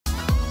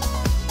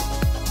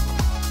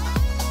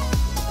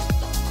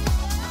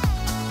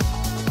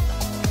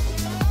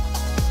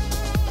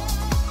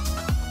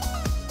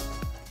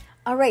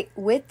All right,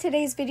 with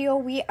today's video,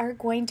 we are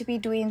going to be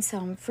doing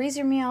some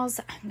freezer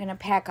meals. I'm going to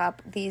pack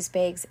up these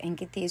bags and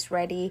get these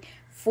ready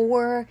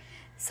for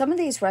some of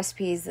these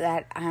recipes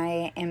that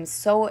I am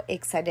so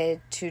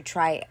excited to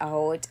try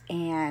out.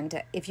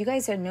 And if you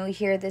guys are new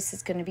here, this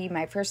is going to be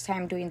my first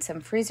time doing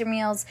some freezer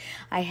meals.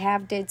 I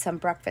have did some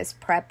breakfast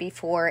prep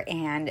before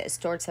and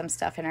stored some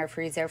stuff in our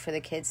freezer for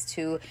the kids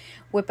to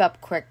whip up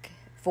quick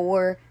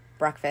for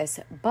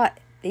breakfast, but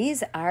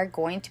these are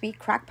going to be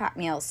crock-pot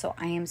meals, so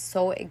I am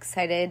so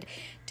excited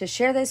to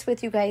share this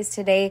with you guys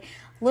today.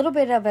 A little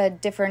bit of a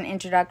different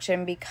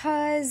introduction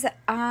because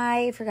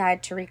I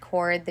forgot to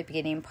record the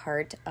beginning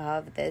part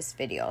of this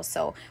video.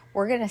 So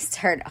we're going to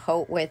start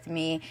out with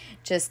me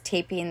just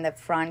taping the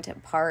front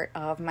part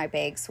of my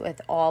bags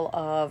with all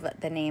of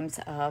the names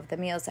of the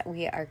meals that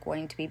we are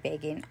going to be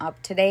bagging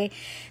up today.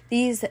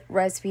 These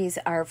recipes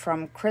are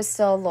from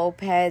Crystal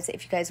Lopez.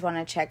 If you guys want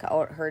to check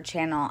out her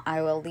channel,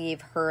 I will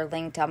leave her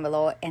link down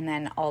below, and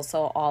then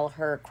also all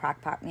her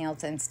crock-pot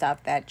meals and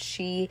stuff that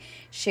she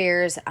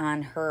shares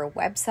on her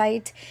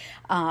website.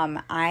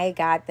 I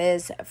got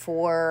this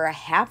for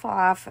half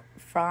off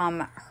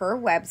from her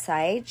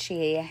website.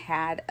 She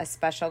had a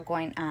special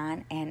going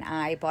on and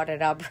I bought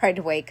it up right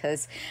away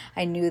because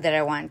I knew that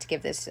I wanted to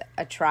give this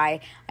a try.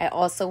 I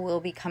also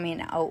will be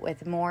coming out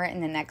with more in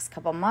the next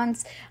couple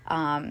months,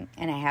 and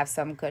I have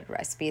some good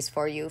recipes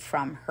for you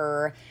from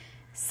her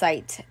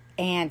site.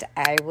 And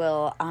I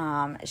will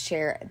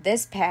share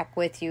this pack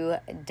with you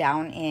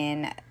down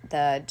in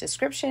the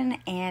description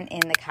and in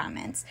the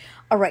comments.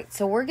 All right,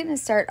 so we're going to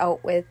start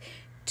out with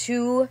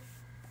 2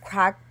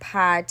 crock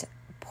pot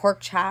pork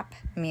chop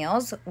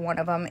meals. One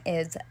of them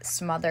is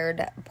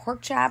smothered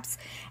pork chops,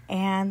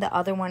 and the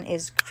other one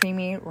is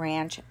creamy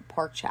ranch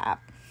pork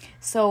chop.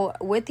 So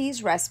with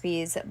these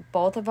recipes,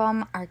 both of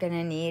them are going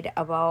to need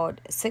about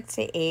 6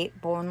 to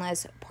 8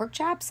 boneless pork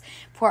chops.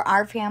 For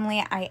our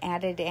family, I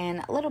added in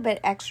a little bit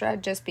extra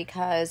just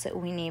because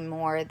we need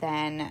more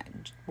than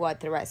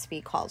what the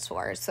recipe calls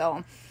for.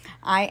 So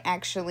I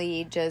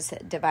actually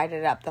just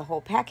divided up the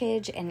whole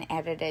package and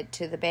added it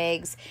to the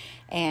bags,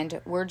 and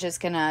we're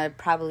just going to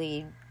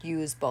probably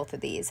use both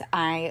of these.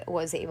 I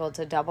was able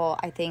to double,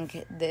 I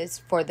think, this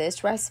for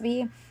this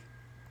recipe,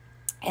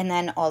 and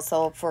then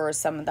also for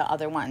some of the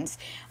other ones.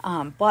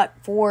 But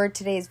for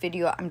today's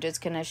video, I'm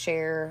just going to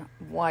share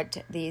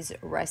what these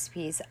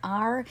recipes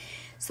are.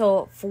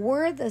 So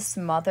for the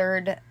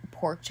smothered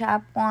pork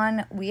chop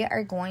one, we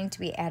are going to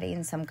be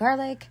adding some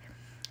garlic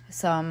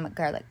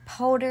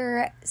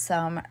powder,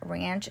 some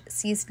ranch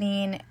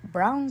seasoning,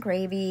 brown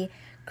gravy,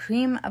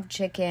 cream of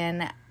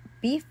chicken,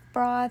 beef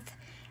broth,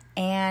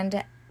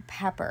 and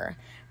pepper.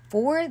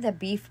 For the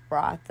beef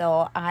broth,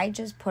 though, I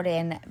just put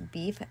in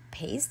beef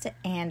paste,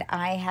 and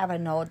I have a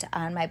note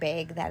on my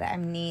bag that I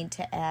need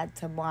to add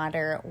some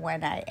water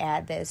when I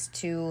add this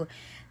to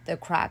the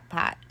crock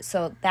pot.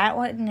 So that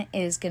one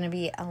is going to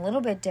be a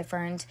little bit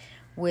different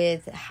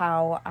with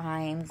how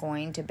I'm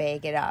going to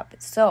bag it up.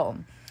 So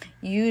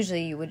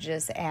usually you would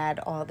just add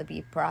all the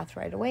beef broth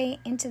right away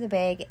into the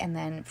bag and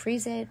then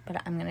freeze it,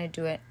 but I'm going to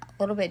do it a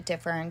little bit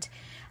different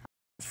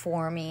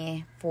for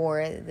me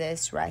for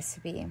this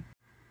recipe.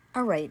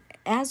 All right,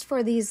 as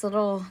for these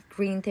little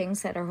green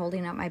things that are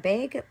holding up my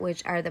bag,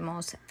 which are the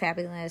most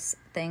fabulous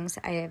things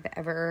I have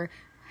ever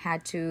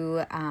had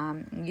to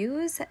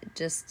use,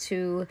 just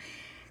to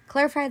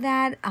clarify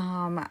that,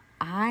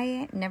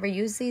 I never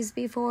used these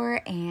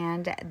before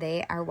and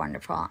they are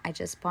wonderful. I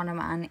just bought them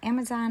on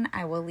Amazon.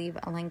 I will leave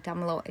a link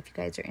down below if you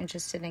guys are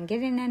interested in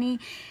getting any.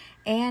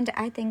 And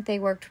I think they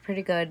worked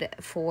pretty good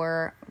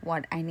for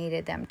what I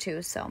needed them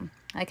to. So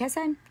like I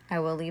said, I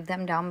will leave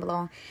them down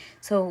below.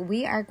 So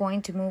we are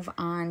going to move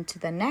on to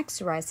the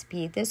next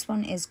recipe. This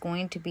one is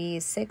going to be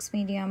 6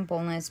 medium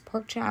boneless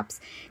pork chops,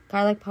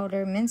 garlic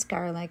powder, minced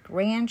garlic,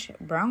 ranch,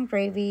 brown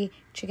gravy,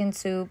 chicken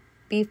soup,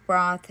 beef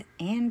broth,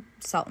 and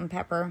salt and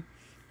pepper.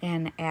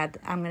 And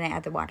I'm going to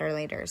add the water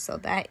later. So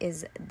that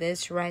is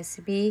this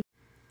recipe.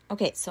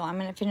 Okay, so I'm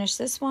going to finish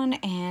this one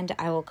and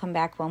I will come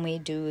back when we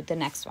do the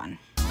next one.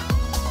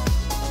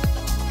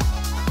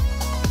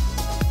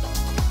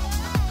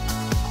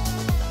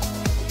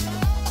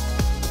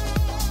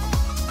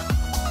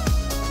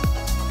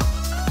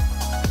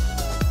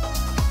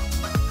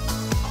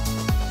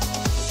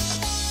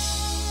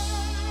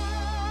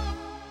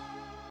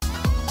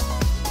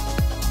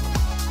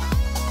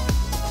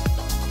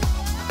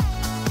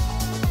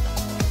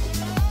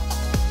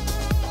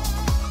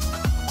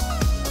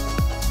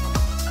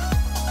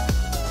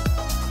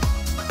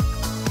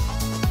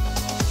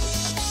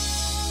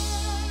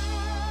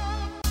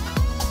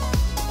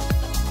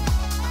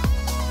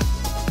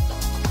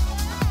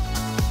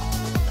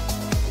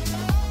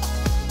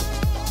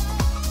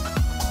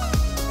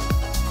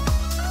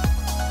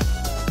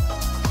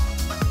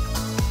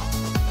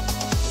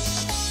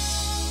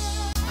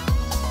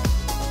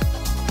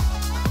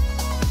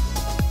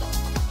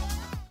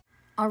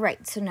 All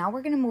right, so now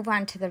we're going to move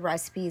on to the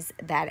recipes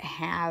that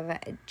have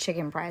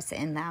chicken breasts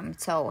in them.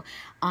 So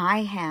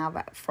I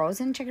have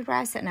frozen chicken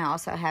breasts, and I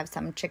also have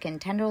some chicken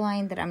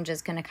tenderloin that I'm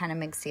just going to kind of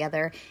mix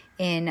together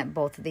in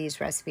both of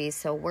these recipes.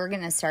 So we're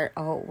going to start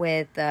out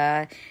with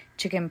the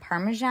chicken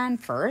Parmesan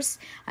first.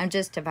 I'm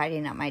just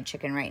dividing up my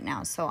chicken right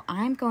now. So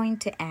I'm going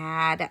to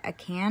add a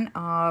can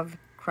of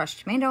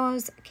crushed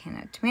tomatoes, a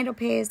can of tomato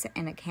paste,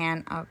 and a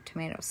can of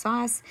tomato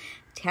sauce,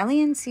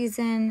 Italian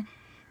seasoning,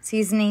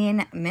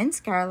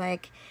 minced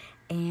garlic,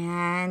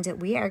 and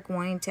we are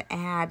going to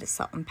add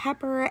salt and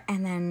pepper.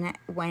 And then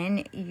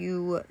when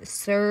you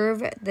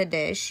serve the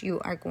dish, you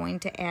are going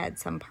to add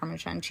some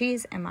Parmesan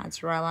cheese and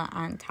mozzarella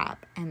on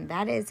top. And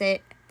that is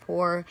it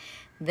for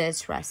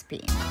this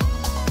recipe.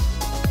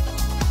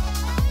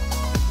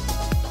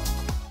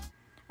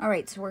 All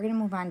right, so we're going to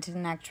move on to the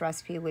next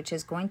recipe, which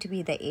is going to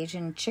be the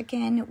Asian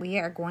chicken. We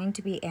are going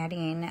to be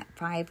adding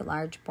 5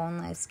 large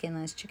boneless,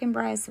 skinless chicken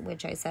breasts,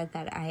 which I said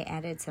that I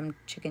added some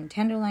chicken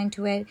tenderloin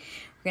to it.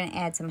 We're going to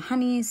add some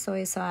honey,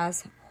 soy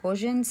sauce,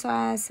 Hoisin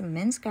sauce,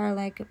 minced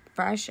garlic,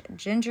 fresh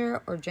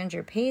ginger or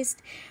ginger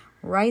paste,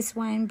 rice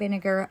wine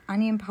vinegar,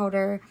 onion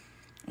powder,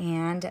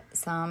 and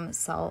some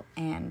salt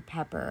and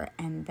pepper.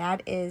 And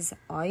that is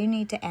all you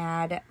need to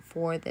add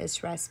for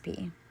this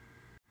recipe.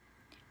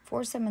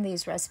 For some of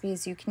these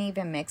recipes, you can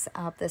even mix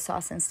up the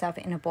sauce and stuff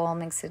in a bowl,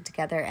 mix it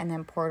together, and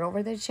then pour it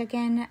over the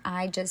chicken.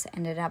 I just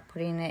ended up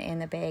putting it in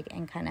the bag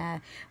and kind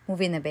of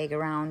moving the bag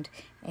around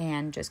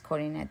and just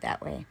coating it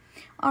that way.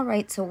 All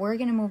right, so we're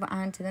going to move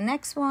on to the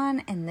next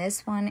one, and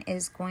this one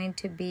is going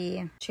to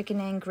be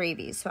chicken and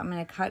gravy. So I'm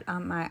going to cut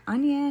up my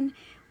onion.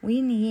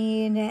 We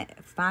need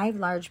 5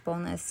 large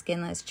boneless,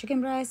 skinless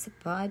chicken breasts,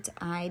 but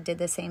I did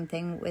the same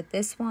thing with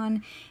this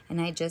one,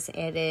 and I just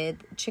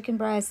added chicken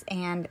breasts,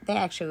 and they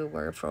actually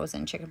were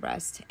frozen chicken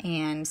breasts,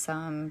 and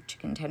some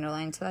chicken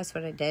tenderloin, so that's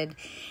what I did.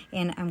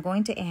 And I'm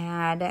going to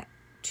add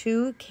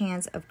 2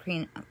 cans of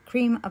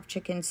cream of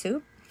chicken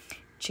soup,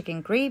 chicken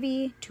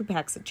gravy, 2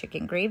 packs of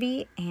chicken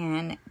gravy,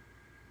 and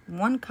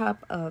 1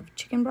 cup of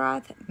chicken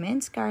broth,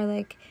 minced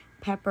garlic,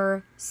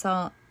 pepper,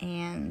 salt,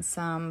 and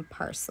some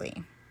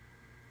parsley.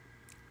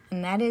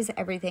 And that is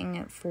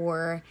everything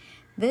for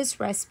this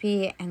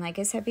recipe. And like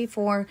I said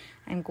before,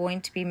 I'm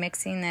going to be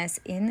mixing this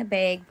in the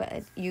bag,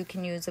 but you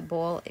can use a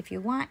bowl if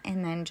you want,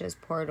 and then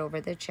just pour it over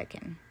the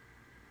chicken.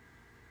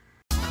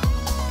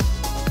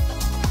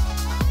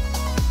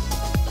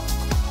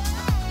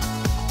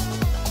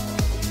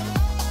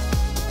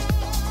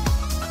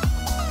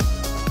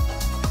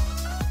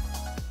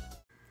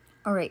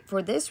 All right,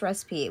 for this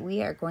recipe,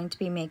 we are going to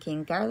be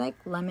making garlic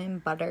lemon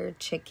butter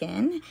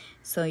chicken.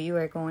 So you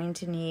are going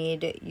to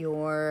need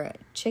your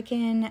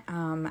chicken.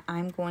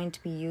 I'm going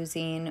to be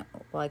using,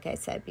 like I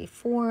said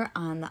before,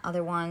 on the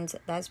other ones,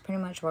 that's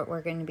pretty much what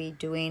we're going to be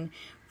doing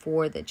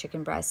for the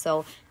chicken breast.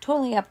 So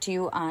totally up to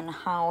you on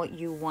how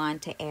you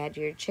want to add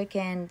your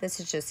chicken. This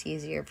is just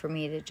easier for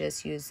me to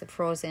just use the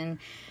frozen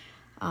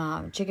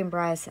chicken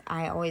breasts.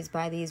 I always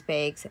buy these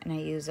bags and I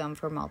use them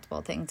for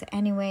multiple things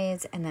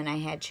anyways. And then I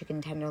had chicken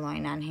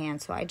tenderloin on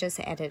hand, so I just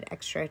added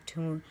extra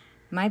to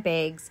my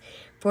bags.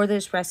 For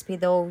this recipe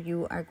though,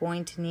 you are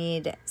going to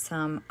need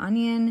some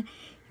onion,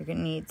 you're going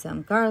to need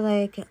some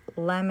garlic,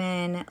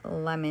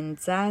 lemon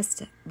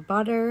zest,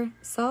 butter,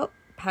 salt,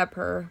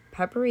 pepper,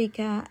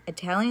 paprika,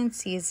 Italian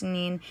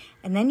seasoning,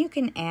 and then you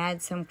can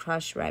add some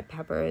crushed red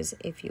peppers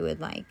if you would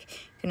like.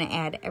 You're going to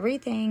add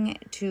everything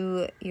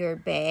to your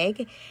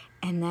bag.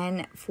 And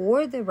then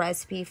for the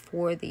recipe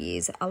for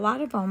these, a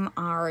lot of them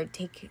are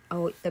take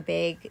out the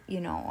bag,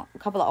 a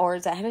couple of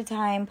hours ahead of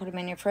time, put them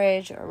in your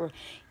fridge, or,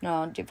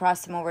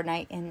 defrost them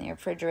overnight in the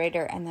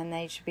refrigerator, and then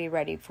they should be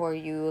ready for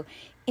you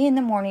in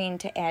the morning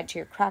to add to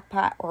your crock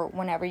pot or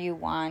whenever you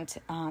want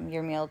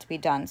your meal to be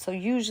done. So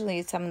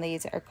usually some of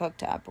these are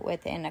cooked up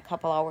within a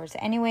couple hours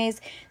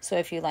anyways. So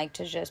if you like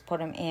to just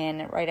put them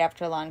in right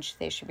after lunch,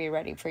 they should be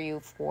ready for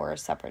you for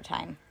supper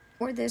time.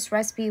 For this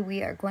recipe,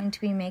 we are going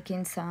to be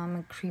making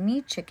some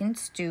creamy chicken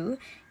stew.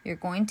 You're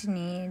going to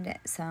need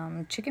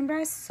some chicken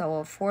breasts,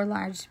 so 4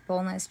 large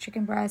boneless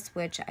chicken breasts,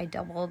 which I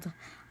doubled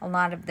a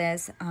lot of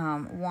this,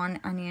 1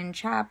 onion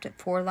chopped,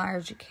 4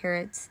 large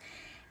carrots,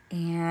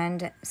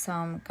 and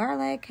some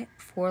garlic,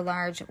 4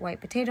 large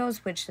white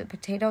potatoes, which the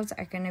potatoes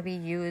are going to be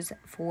used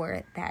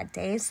for that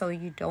day, so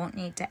you don't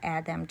need to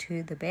add them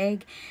to the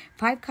bag.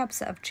 5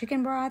 cups of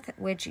chicken broth,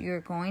 which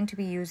you're going to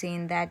be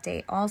using that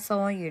day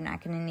also. You're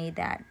not going to need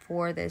that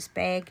for this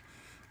bag.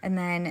 And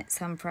then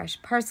some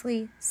fresh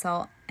parsley,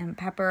 salt, and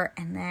pepper,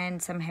 and then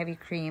some heavy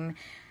cream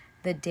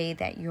the day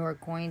that you're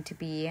going to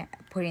be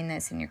putting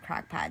this in your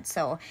crock pot.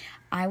 So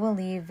I will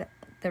leave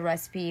the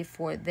recipe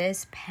for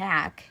this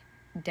pack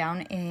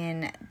down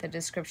in the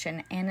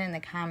description and in the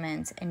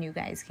comments, and you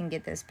guys can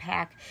get this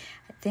pack.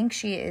 I think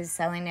she is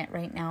selling it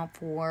right now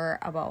for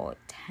about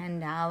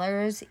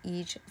 $10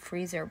 each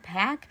freezer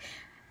pack,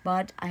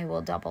 but I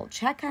will double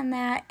check on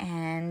that,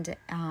 and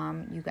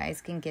you guys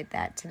can get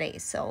that today.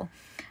 So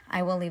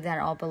I will leave that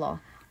all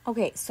below.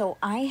 Okay, so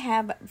I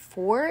have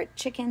 4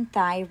 chicken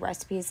thigh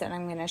recipes that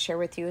I'm going to share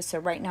with you. So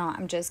right now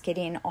I'm just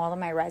getting all of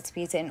my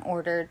recipes in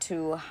order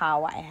to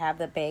how I have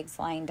the bags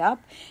lined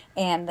up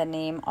and the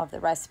name of the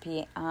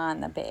recipe on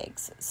the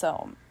bags.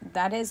 So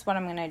that is what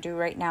I'm going to do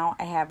right now.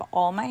 I have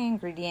all my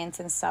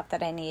ingredients and stuff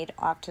that I need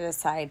off to the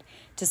side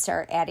to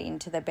start adding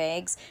to the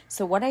bags.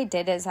 So what I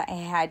did is I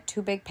had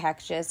 2 big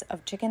packages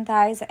of chicken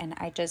thighs and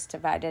I just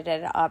divided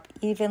it up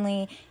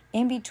evenly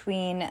in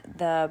between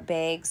the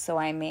bags, so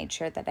I made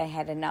sure that I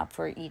had enough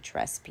for each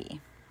recipe.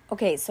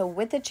 Okay, so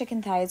with the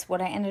chicken thighs, what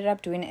I ended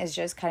up doing is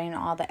just cutting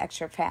all the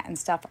extra fat and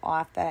stuff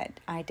off that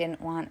I didn't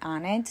want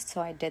on it.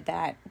 So I did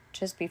that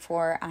just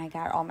before I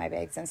got all my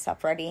bags and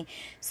stuff ready.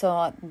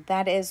 So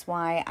that is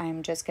why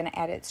I'm just going to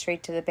add it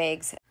straight to the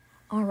bags.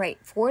 All right,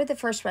 for the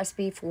first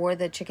recipe for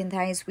the chicken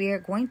thighs, we are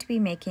going to be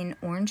making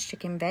orange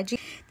chicken veggie.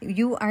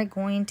 You are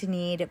going to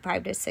need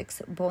 5 to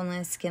 6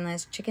 boneless,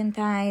 skinless chicken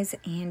thighs,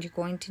 and you're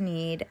going to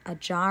need a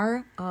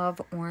jar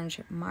of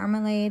orange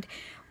marmalade,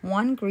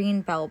 1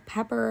 green bell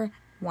pepper,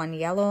 1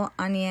 yellow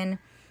onion,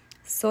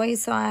 soy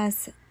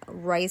sauce,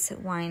 rice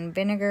wine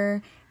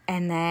vinegar,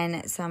 and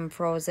then some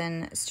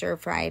frozen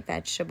stir-fried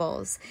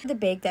vegetables. The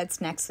bag that's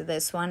next to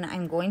this one,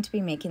 I'm going to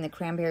be making the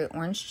cranberry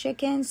orange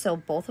chicken, so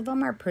both of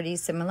them are pretty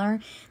similar.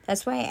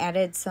 That's why I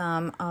added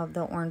some of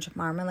the orange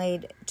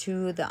marmalade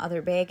to the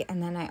other bag,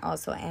 and then I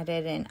also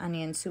added an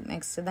onion soup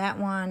mix to that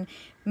one,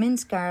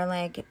 minced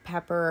garlic,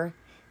 pepper,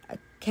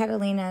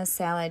 Catalina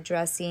salad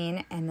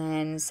dressing, and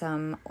then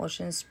some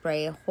Ocean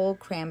Spray whole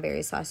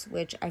cranberry sauce,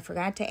 which I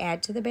forgot to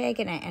add to the bag,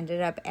 and I ended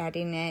up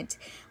adding it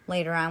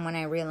later on when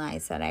I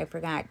realized that I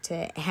forgot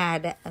to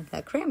add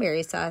the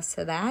cranberry sauce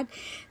to that.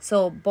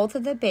 So both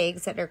of the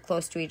bags that are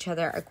close to each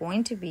other are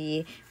going to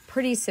be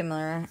pretty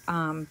similar.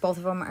 Both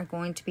of them are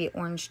going to be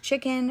orange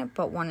chicken,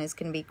 but one is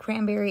going to be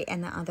cranberry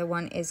and the other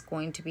one is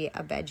going to be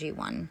a veggie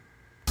one.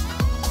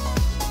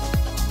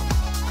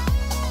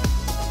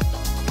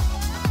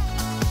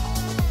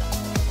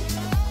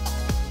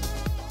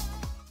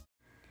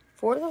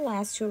 For the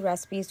last 2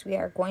 recipes, we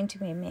are going to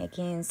be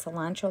making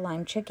cilantro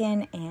lime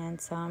chicken and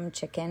some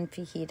chicken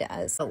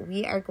fajitas. So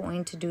we are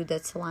going to do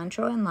the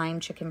cilantro and lime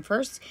chicken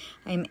first.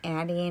 I'm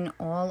adding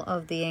all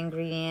of the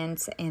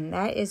ingredients, and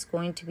that is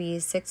going to be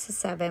 6 to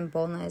 7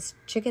 boneless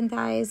chicken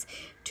thighs,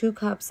 2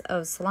 cups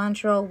of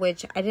cilantro,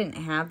 which I didn't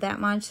have that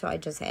much, so I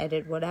just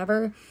added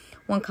whatever,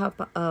 1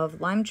 cup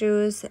of lime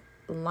juice,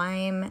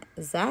 lime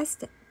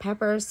zest,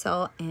 pepper,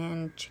 salt,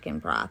 and chicken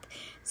broth.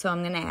 So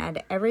I'm going to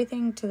add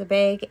everything to the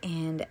bag,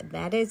 and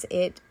that is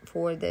it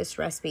for this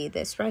recipe.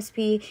 This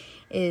recipe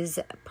is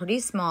pretty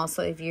small,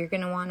 so if you're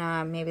going to want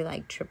to maybe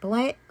like triple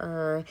it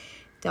or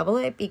double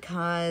it,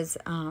 because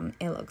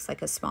it looks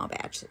like a small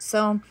batch.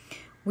 So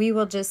we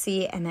will just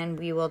see, and then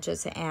we will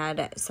just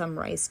add some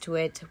rice to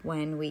it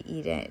when we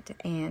eat it,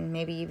 and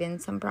maybe even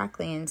some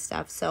broccoli and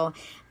stuff. So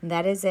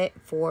that is it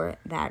for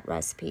that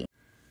recipe.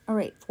 All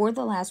right, for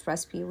the last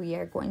recipe, we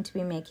are going to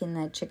be making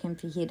the chicken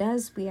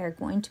fajitas. We are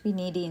going to be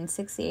needing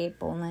 6 to 8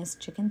 boneless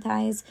chicken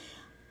thighs,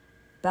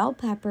 bell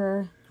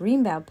pepper,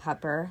 green bell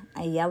pepper,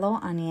 a yellow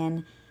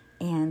onion,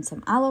 and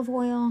some olive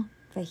oil,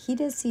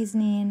 fajita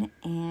seasoning,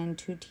 and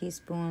 2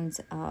 teaspoons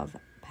of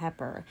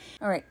pepper.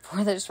 All right,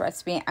 for this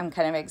recipe, I'm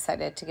kind of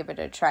excited to give it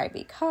a try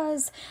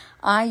because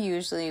I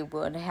usually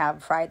would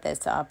have fried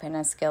this up in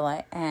a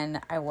skillet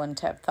and I wouldn't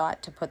have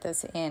thought to put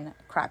this in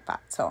a crock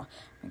pot. So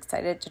I'm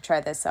excited to try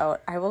this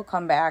out. I will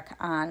come back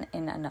on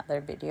in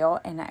another video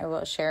and I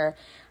will share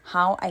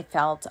how I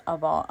felt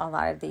about a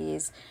lot of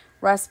these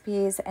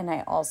recipes, and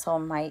I also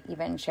might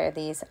even share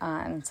these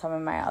on some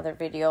of my other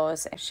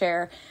videos,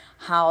 share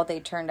how they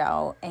turned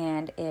out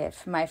and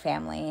if my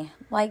family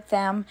liked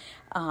them.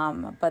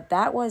 But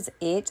that was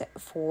it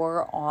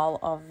for all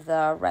of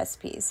the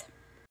recipes.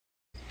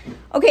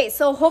 Okay,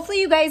 so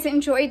hopefully you guys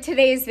enjoyed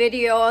today's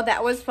video.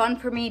 That was fun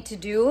for me to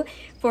do,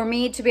 for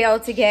me to be able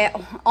to get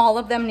all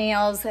of them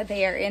meals.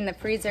 They are in the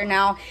freezer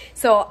now.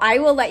 So I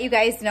will let you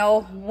guys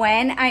know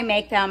when I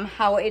make them,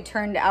 how it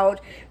turned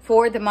out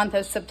for the month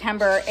of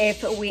September,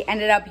 if we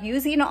ended up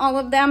using all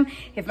of them,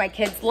 if my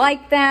kids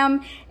like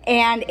them,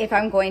 and if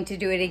I'm going to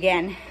do it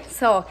again.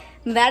 So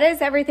that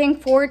is everything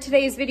for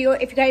today's video.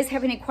 If you guys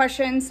have any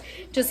questions,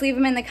 just leave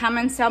them in the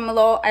comments down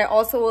below. I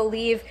also will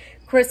leave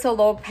Crystal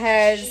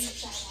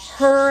Lopez,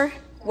 her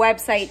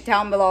website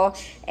down below,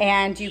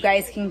 and you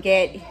guys can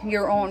get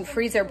your own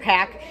freezer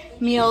pack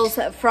meals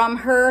from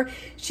her.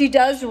 She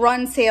does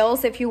run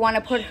sales if you want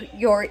to put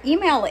your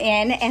email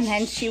in, and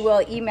then she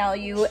will email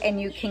you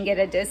and you can get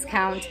a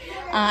discount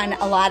on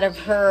a lot of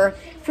her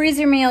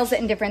freezer meals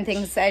and different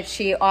things that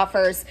she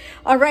offers.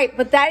 All right,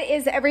 but that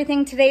is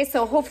everything today.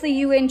 So hopefully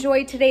you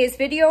enjoyed today's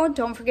video.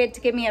 Don't forget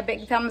to give me a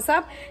big thumbs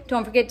up.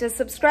 Don't forget to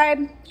subscribe,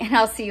 and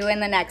I'll see you in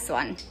the next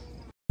one.